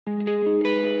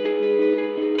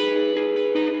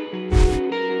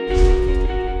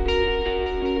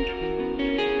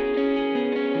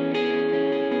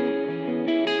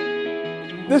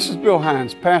This is Bill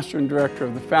Hines, pastor and director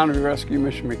of the Foundry Rescue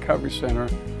Mission Recovery Center.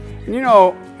 And you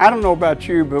know, I don't know about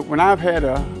you, but when I've had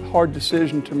a hard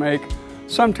decision to make,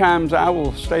 sometimes I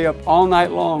will stay up all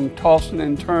night long, tossing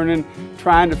and turning,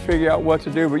 trying to figure out what to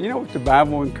do. But you know what the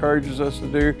Bible encourages us to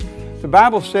do? The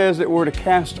Bible says that we're to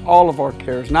cast all of our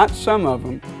cares, not some of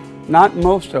them, not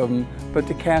most of them, but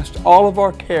to cast all of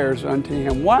our cares unto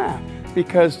Him. Why?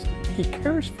 Because He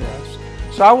cares for us.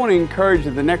 So I want to encourage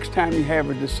you the next time you have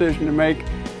a decision to make,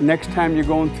 the next time you're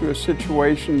going through a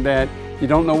situation that you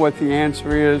don't know what the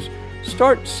answer is,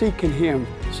 start seeking Him,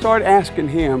 start asking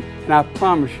Him, and I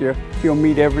promise you, He'll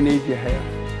meet every need you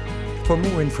have. For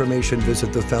more information,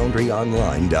 visit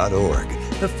thefoundryonline.org.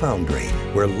 The Foundry,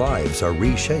 where lives are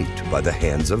reshaped by the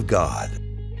hands of God.